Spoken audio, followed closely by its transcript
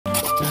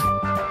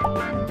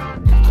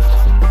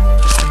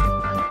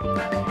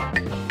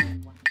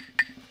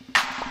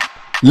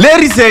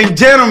Ladies and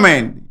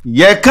gentlemen,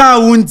 ye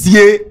can't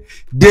untie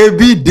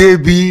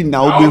Debbie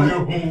now be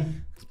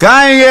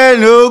Kanye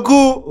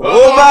Noku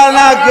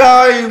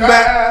Obanaka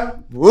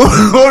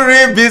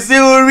Uri busy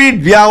uri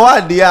dia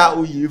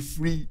uye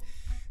free.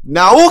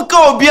 Now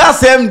uko bia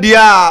sem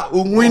dia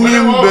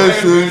winning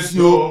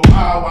beso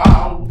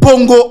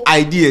Bongo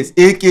ideas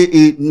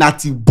aka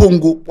Natty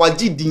Bongo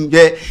waji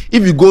dinge.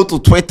 If you go to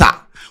Twitter,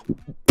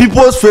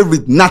 people's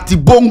favorite Natty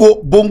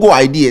Bongo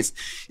ideas.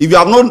 If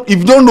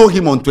you don't know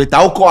him on Twitter,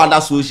 I'll call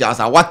other socials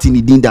and what in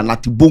the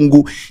Natty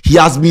Bongo. He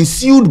has been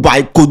sued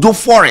by Kojo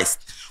Forex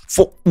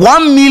for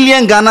 1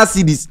 million Ghana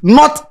cedis.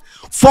 Not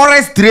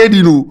Forex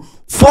trading,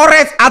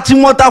 Forex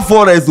Achimota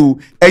Forex,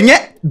 enye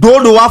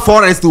Dodowa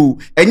Forex,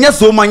 enye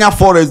Somanya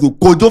Forex.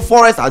 Kojo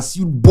Forex has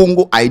sued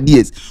Bongo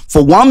ideas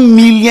for 1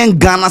 million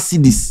Ghana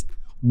cedis.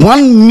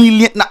 1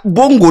 million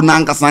Bongo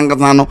nanga sanga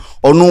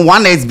or no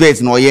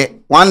 1xbet no ye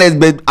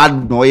 1xbet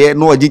ad no ye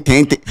no ji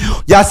tente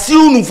ya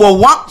siunu for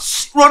one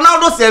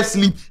Ronaldo self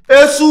sleep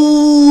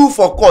esu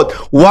for court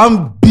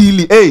 1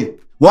 billion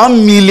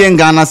 1 million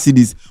Ghana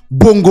cedis.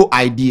 Bongo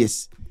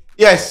ideas,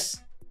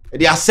 yes,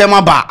 the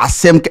asema ba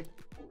asem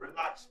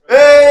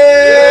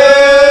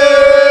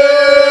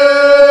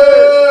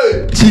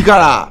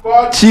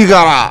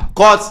chigara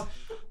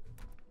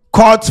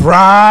court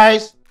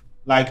rise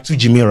like to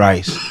Jimmy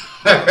Rice.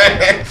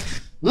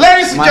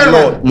 Ladies and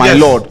gentlemen, my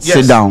lord,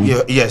 sit down.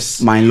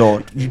 Yes, my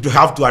lord. You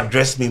have to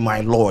address me,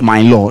 my lord.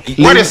 My lord.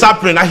 What is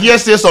happening? I hear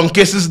say some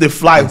cases they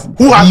fly.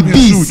 Who has been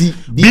sued?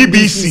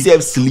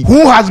 BBC.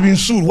 Who has been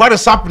sued? What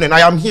is happening?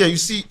 I am here. You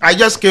see, I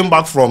just came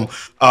back from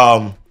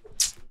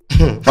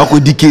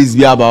case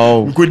be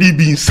about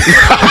beans.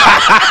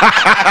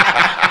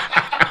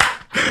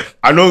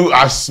 I know.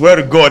 I swear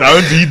to God, I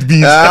want to eat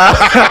beans.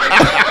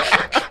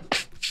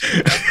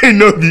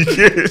 No, the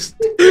case.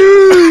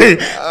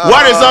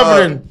 What is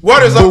happening?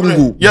 What is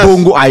happening? Yes.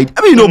 Bongo idea.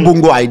 I mean, you know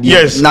Bongo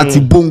idea. Yes. Natty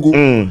Bongo.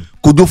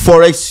 Kojo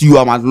Forex you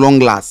am at long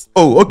last.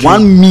 Oh, okay.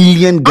 1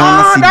 million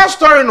Ghana cedis. That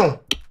story no.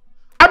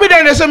 I mean,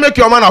 then they say make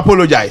your man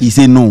apologize. He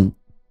say no.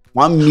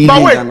 1 million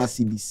Ghana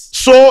cedis.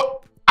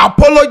 So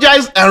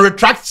apologize and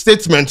retract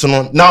statement.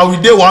 No. Now we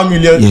did 1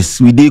 million. Yes,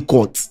 we did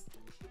court.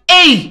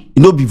 Hey,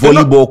 you know be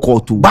volleyball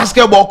court too.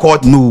 Basketball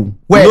court. No.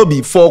 Where? You know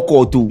be 4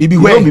 court too. It be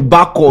where? You know be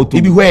back court too.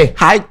 It be where?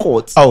 High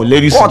court. Oh,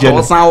 ladies and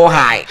gentlemen. Court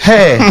high.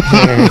 Hey.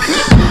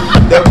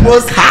 The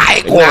most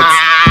high court.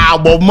 Ah,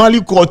 Bob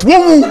Marley court.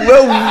 Woo.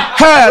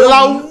 Hey,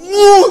 la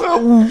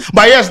woo.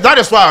 But yes, that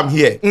is why I'm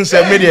here. No.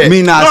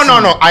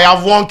 I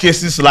have won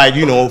cases like,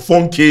 you know,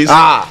 phone case,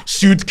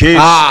 suit case,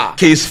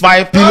 case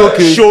 5, pillow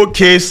case, show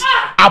case,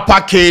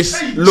 upper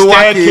case,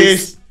 lower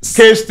case,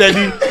 case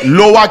study,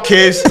 lower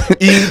case.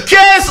 In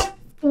case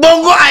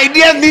Bongo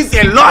idea needs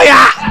a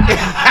lawyer.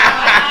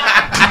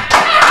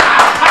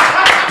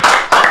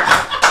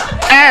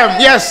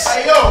 Yes.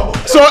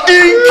 So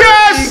in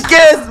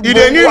case you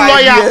didn't need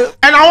lawyer,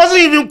 and I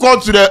wasn't even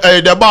called to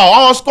the bar,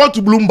 I was called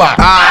to Bloomberg.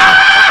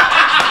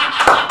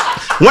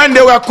 When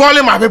they were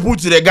calling my people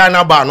to the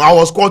Ghana bar, I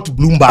was called to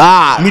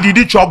Bloomberg. Me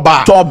did chop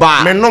bar.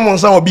 Me no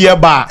monsa will be a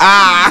bar.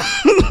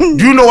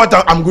 Do you know what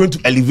I'm going to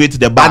elevate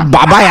the bar?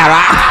 Baba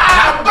Yara.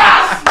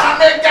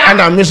 And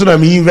I'm missing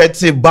them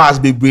inverted bars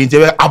be brain.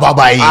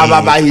 Ababaya.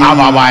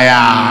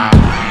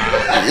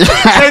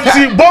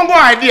 Bongo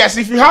ideas.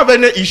 If you have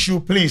any issue,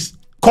 please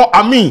call.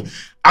 I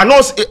know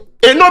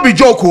it not be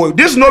joke.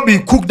 This not be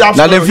cooked up.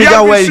 Now the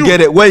figure where you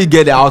get it. Where you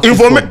get it out.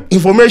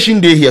 Information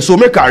day here. So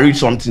make I read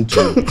something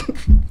to you.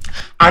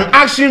 An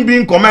action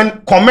being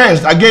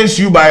commenced against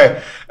you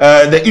by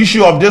the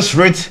issue of this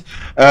writ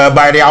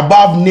by the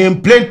above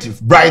named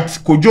plaintiff, Bright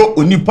Kojo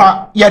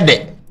Onipa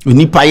Yede.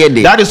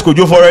 That is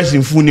Kojo Forex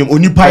in full name.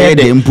 Onipa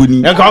Yede.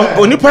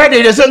 Onipa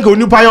Yede. They say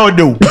Onipa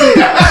Yede.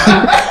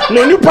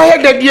 No, Onipa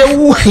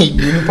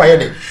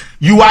Yede.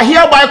 You are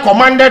hereby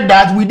commanded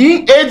that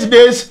within 8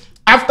 days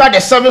after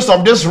the service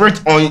of this writ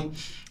on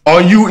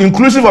you,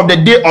 inclusive of the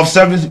day of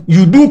service,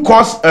 you do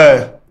cause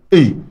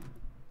you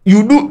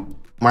do.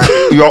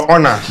 Your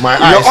honor, my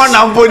eyes. Your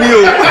honor,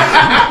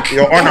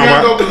 your honor,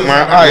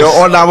 my eyes. Your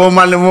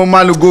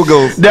honor,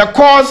 Google. The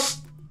cause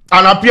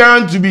and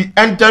appearance to be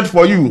entered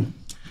for you.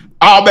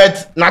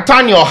 Albert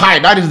Nathaniel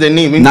Hyde, that is the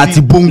name. Natty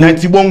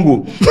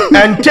Bongo.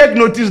 And take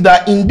notice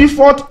that in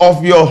default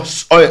of your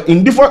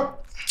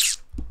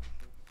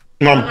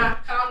Mom,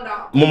 calm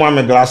down. Mama,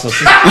 my glasses.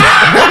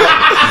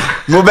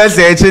 Mobe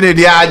searching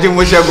the aji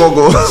mushe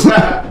goggles.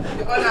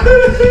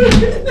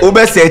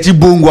 Obe searching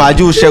Bongo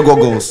aji mushe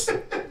goggles.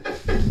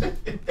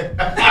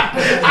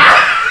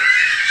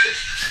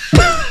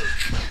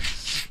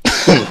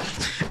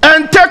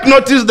 And take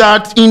notice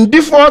that in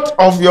default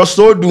of your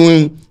so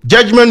doing,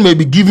 judgment may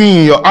be given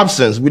in your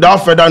absence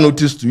without further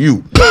notice to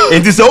you.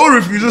 It is all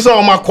refuses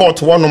of my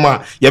court one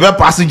ma. You better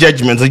pass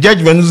judgment. The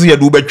judgment is here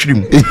do be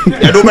trim.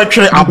 You do be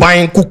trim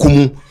abayin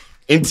kukumu.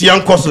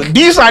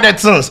 These are the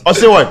things. I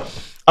say what?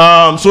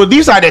 So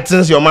these are the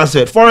things your man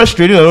said. Forex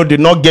trading did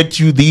not get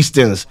you these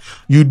things.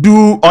 You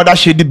do other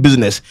shady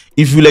business.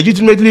 If you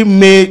legitimately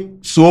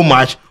made so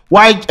much,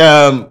 why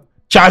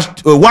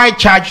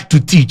charge to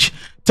teach?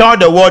 tell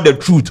the world the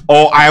truth,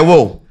 or I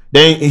will.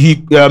 Then he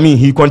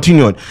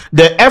continued.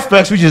 The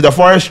FX, which is the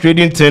forex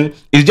trading thing,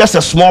 is just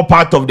a small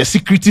part of the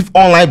secretive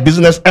online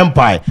business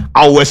empire.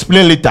 I will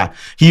explain later.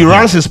 He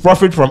runs his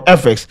profit from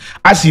FX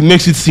as he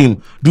makes it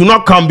seem. Do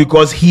not come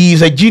because he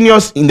is a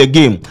genius in the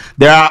game.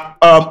 There are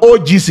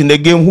OGs in the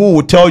game who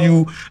will tell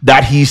you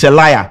that he is a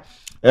liar.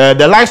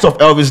 The likes of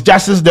Elvis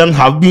Justice them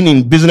have been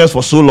in business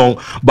for so long,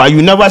 but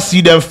you never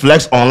see them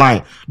flex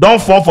online. Don't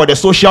fall for the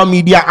social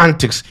media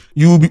antics.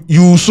 You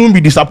will soon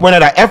be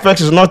disappointed that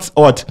FX is not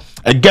what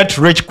a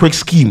get-rich-quick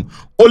scheme.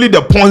 Only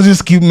the Ponzi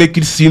scheme make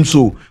it seem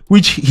so,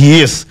 which he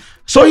is.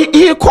 So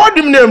he called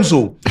him names.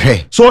 So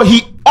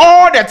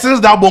all the things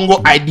that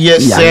Bongo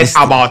Ideas said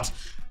about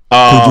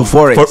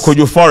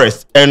Kojo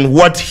Forex and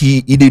what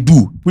he they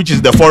do, which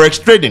is the forex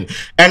trading.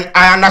 And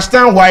I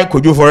understand why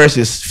Kojo Forex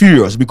is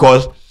furious,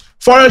 because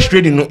forex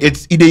trading,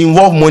 it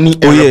involve money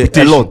and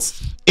reputation. A lot.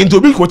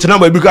 Into big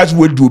because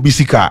we do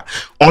BCK,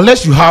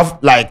 unless you have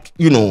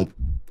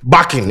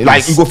backing,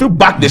 like you go feel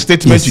back the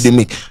statements you they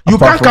make. You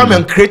can't come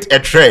and create a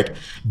thread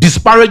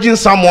disparaging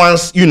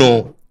someone's,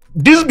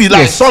 this be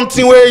like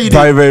something where you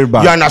very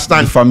bad. You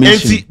understand? Defamation.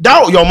 And see,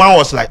 that your man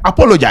was like,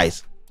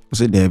 apologize.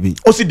 See there be.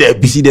 You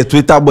see the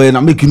Twitter boy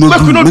and make you not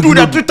do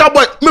the Twitter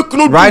boy. Make you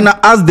not right now,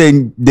 as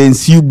then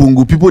see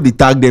Bongo, people they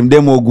tag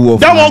them all go offline.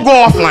 Them all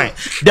go offline.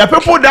 The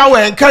people that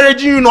were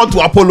encouraging you not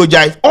to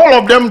apologize, all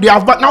of them they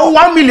have but now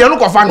 1 million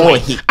look of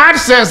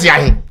AdSense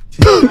yeah.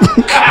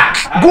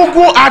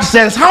 Google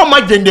AdSense, how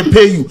much then they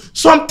pay you?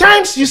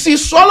 Sometimes you see,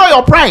 swallow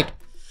your pride.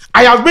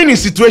 I have been in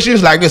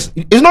situations like this.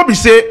 It's not be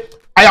say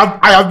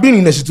I have been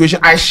in a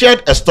situation. I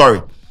shared a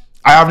story.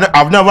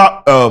 I've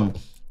never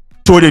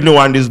told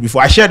anyone this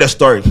before. I shared a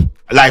story,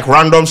 like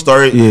random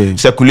story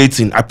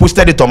circulating. I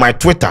posted it on my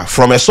Twitter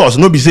from a source.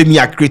 No be say me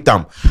I create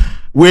them.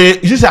 Where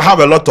you just have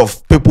a lot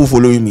of people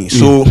following me,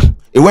 so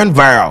it went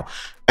viral,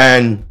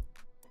 and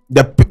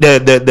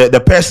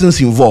the persons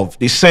involved,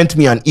 they sent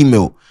me an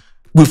email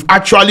with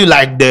actually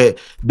like the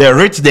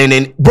rates then,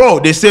 and bro,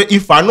 they say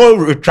if I no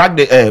retract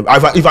the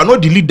if I no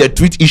delete the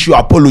tweet, issue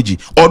apology,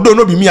 although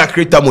no be me I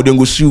create them, then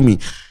go sue me.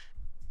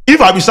 If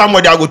I be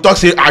somebody, I go talk,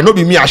 say I know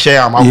be me I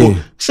share them, I go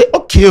say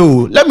okay,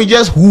 let me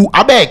just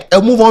I beg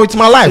and move on with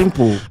my life.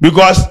 Simple.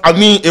 Because I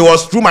mean it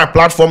was through my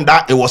platform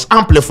that it was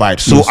amplified,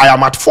 so I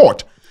am at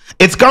fault.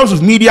 It comes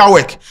with media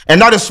work,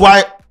 and that is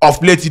why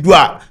of late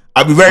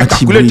I be very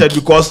calculated,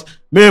 because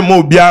me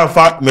mo bia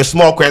fa me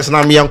small question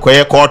na me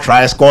enkoye call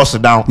try score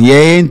down. To me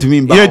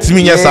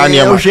yes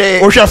ania.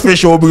 O sha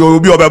fish obi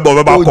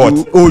obeba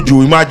court.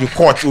 Ojo imagine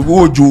court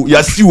ojo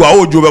ya siwa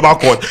ojo obeba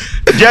court.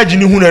 Judge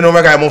ni hu na no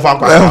make mo fa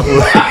kwa.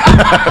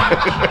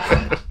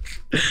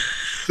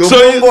 So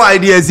Bongo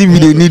Ideas, if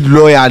they need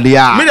lawyer they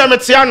are. Me dem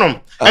tianom.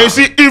 And you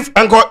see, if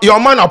your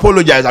man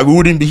apologized, we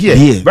wouldn't be here.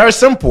 Very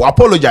simple.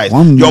 Apologize.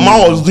 Your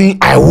man was doing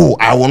I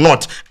will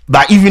not.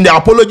 But even the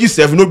apology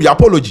self no be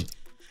apology.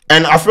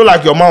 And I feel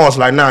like your man was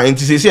like, nah, and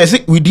to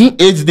say, within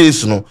 8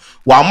 days,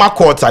 while my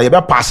court are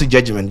about passing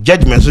judgment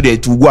so they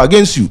to go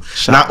against you.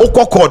 Now,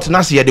 Oko court,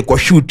 now see the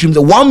shoot him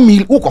the 1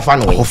 million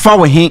Okofano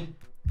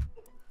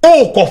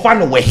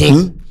with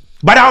him.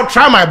 But I'll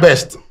try my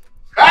best.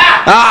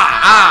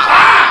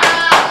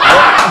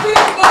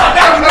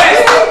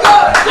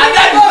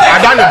 I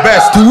done the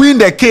best to win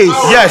the case.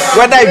 Yes.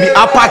 Whether it be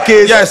upper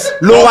case,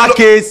 lower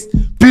case,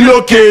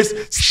 pillow case,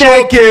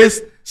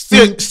 staircase,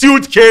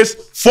 suit case,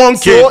 phone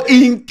case. So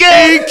in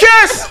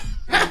case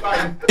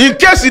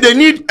they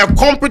need a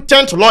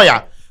competent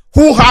lawyer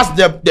who has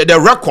the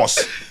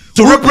records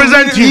to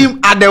represent him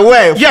at the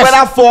way,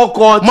 whether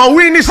forecourt,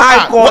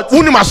 high court,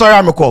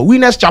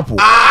 Winners Chapel.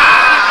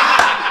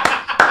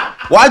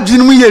 What do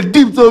you mean a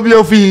deep to be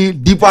of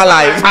deeper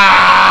life?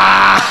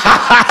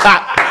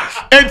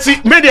 And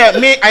see,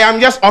 me, I am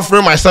just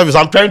offering my service.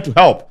 I'm trying to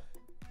help.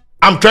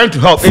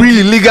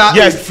 Free, legal,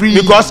 yes, free.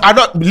 Because I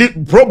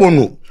don't pro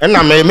bono, and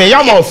I may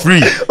am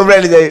free.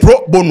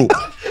 Pro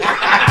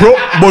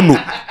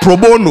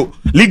bono,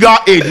 legal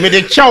aid. Me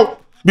they chow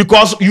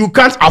because you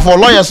can't afford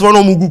lawyers for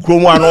no mugu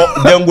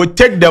kromo. Then we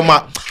take them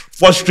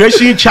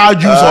frustration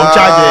charges on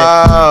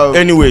charge.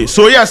 Anyway,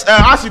 so yes,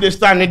 as you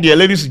stand there,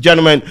 ladies and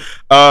gentlemen,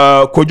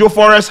 Kojo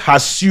Forex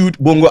has sued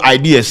Bongo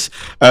Ideas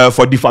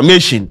for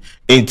defamation.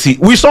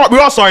 We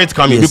all saw it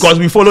coming because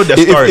we followed the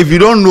story. If you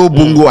don't know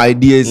Bongo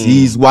Ideas,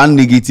 he's one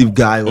negative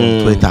guy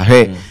on Twitter.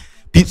 Hey,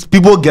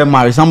 people get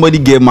married. Somebody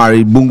get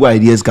married. Bongo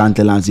Ideas can't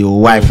tell and say, "Oh,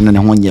 wife and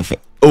then one year."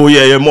 Oh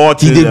yeah, more.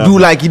 He they do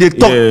like he they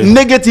talk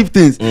negative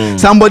things.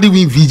 Somebody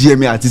win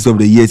VGMA Artist of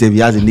the Year if he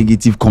has a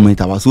negative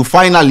comment about. So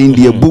finally in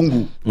the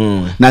Bongo,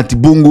 Nati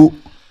Bongo,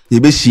 he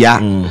be share.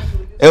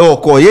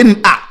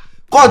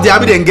 Cause they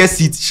have been get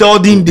seat.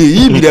 Sheldon Day,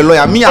 he be the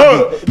lawyer. Me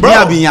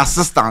I be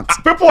assistant.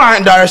 People are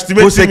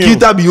underestimating.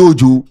 Prosecutor be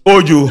Ojo.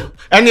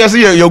 And you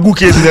see your good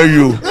case there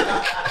you.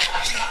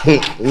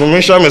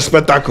 Mention a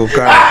spectacle.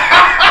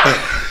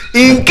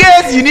 In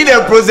case you need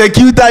a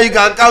prosecutor, you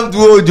can come to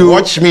Ojo.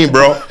 Watch me,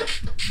 bro.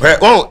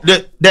 Oh,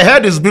 the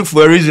head is big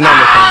for a reason. What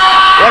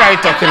are you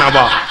talking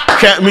about?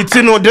 Me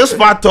to know this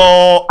part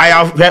I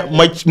have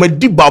my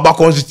deep Baba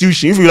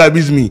constitution. If you like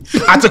this me.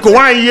 Article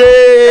 1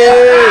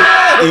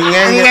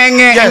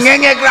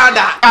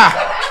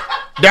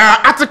 there are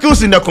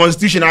articles in the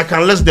constitution. I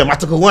can list them.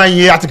 Article 1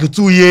 year, Article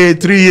 2 year,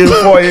 3 year,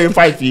 4 year,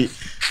 5 year.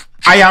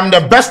 I am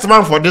the best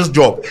man for this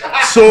job.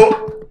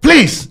 So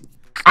please,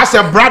 as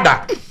a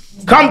brother,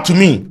 come to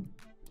me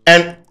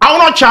and I will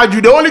not charge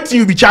you. The only thing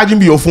you'll be charging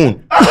be your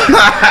phone.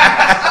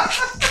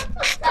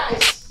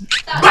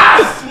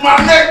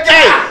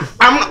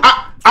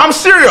 I'm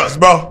serious,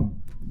 bro.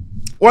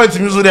 What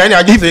you so then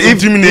I just say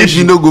intimidation. If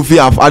you no go fit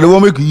I don't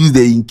want make you use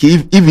the in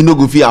case if you no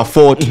go fit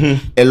afford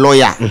a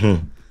lawyer.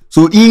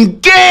 So in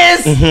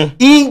case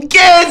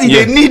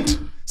they need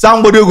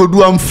somebody who go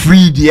do am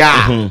free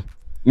there.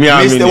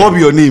 Mister, what be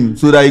your name?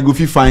 So that you go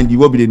fit find you.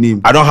 What be the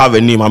name? I don't have a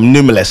name. I'm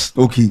nameless.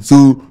 Okay,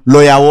 so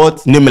lawyer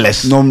what?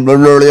 Nameless. No,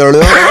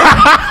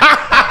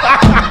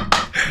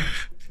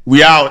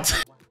 We out.